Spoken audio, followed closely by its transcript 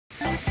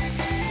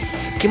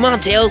Come on,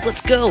 Tails,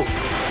 let's go.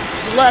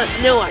 There's a lot of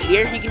snow out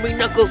here. You can bring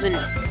Knuckles and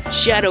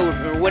Shadow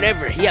or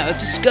whatever. Yeah,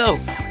 let's just go.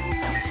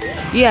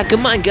 Yeah,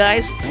 come on,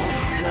 guys.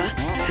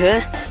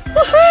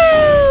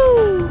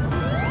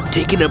 Woohoo!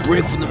 Taking a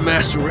break from the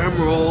Master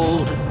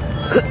Emerald.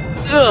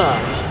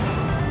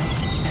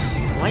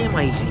 Why am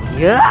I even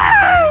here?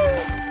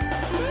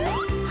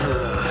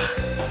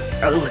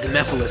 I look like a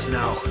Mephiles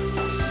now.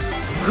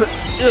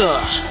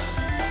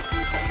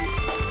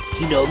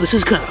 You know, this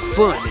is kind of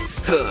fun.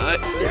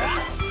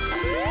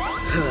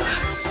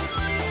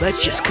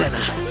 Let's just kind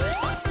of...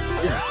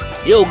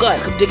 Yo,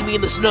 guys, come dig me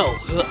in the snow.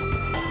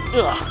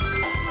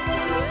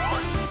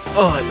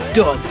 Oh, I'm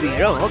dog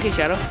beat. Oh, okay,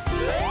 Shadow.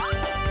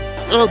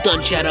 All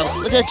done, Shadow.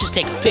 Let's just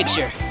take a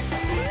picture.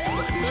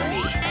 Fine with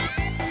me.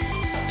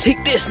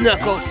 Take this,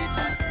 Knuckles.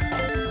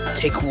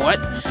 Take what?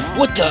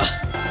 What the?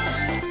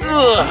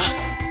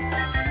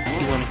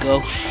 You wanna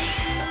go?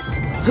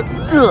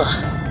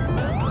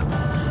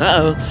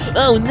 Uh-oh.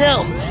 Oh,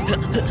 no!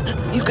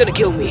 He's gonna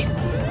kill me.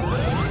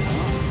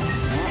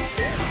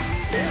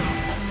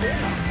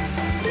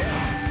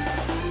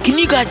 Can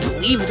you guys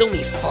believe it's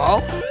only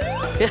fall?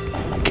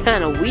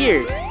 Kinda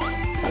weird.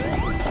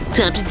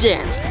 Time to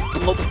dance.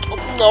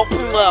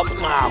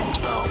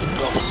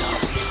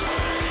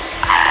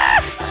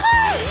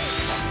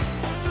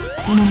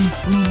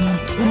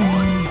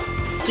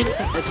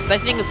 I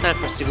think it's time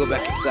for us to go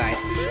back inside.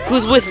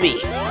 Who's with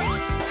me?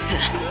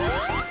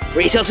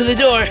 Race out to the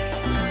door.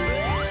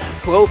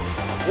 Whoa,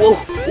 whoa,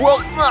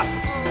 whoa!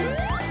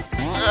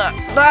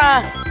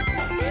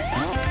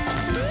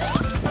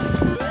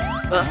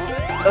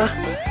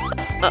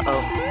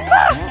 Uh-oh.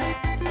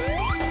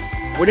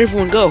 Where'd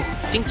everyone go?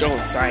 I think they're all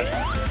inside.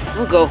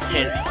 We'll go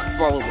and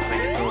follow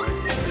behind the door.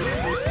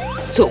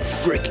 So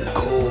freaking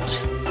cold.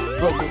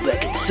 I'll go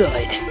back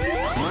inside.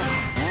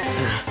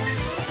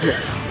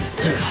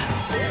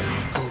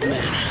 Oh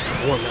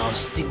man, one I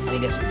was thinking they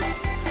got some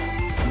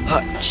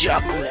hot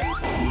chocolate.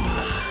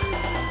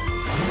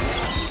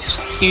 This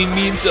ain't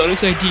me and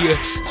Sonic's idea,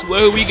 so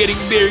why are we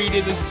getting buried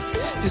in the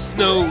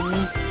snow?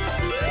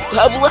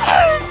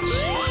 Avalanche!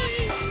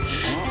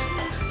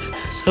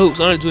 So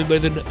Sonic's doing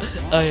better than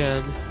I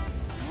am.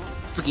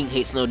 Freaking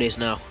hate snow days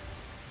now.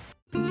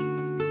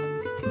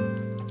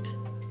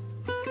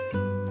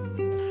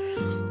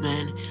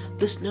 Man,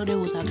 this snow day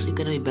was actually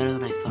gonna be better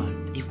than I thought.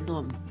 Even though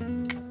I'm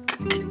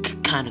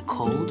kind of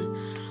cold,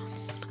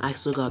 I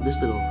still got this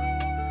little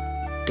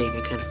thing.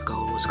 I kind of forgot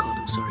what it was called.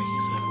 I'm sorry if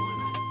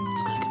everyone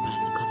was gonna get mad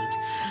in the comments.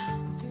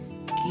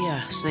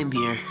 Yeah, same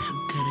here.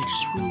 I'm kind of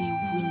just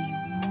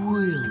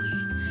really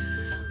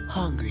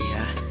hungry.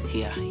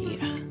 Yeah.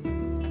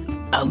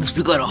 At least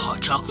we got a hot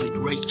chocolate,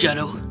 right,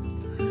 Shadow?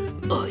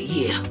 Oh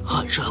yeah,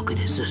 hot chocolate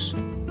is just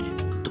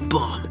the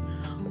bomb.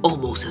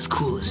 Almost as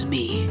cool as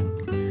me.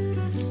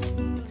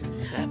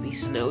 Happy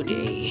snow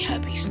day,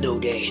 happy snow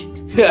day,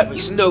 happy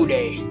snow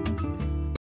day.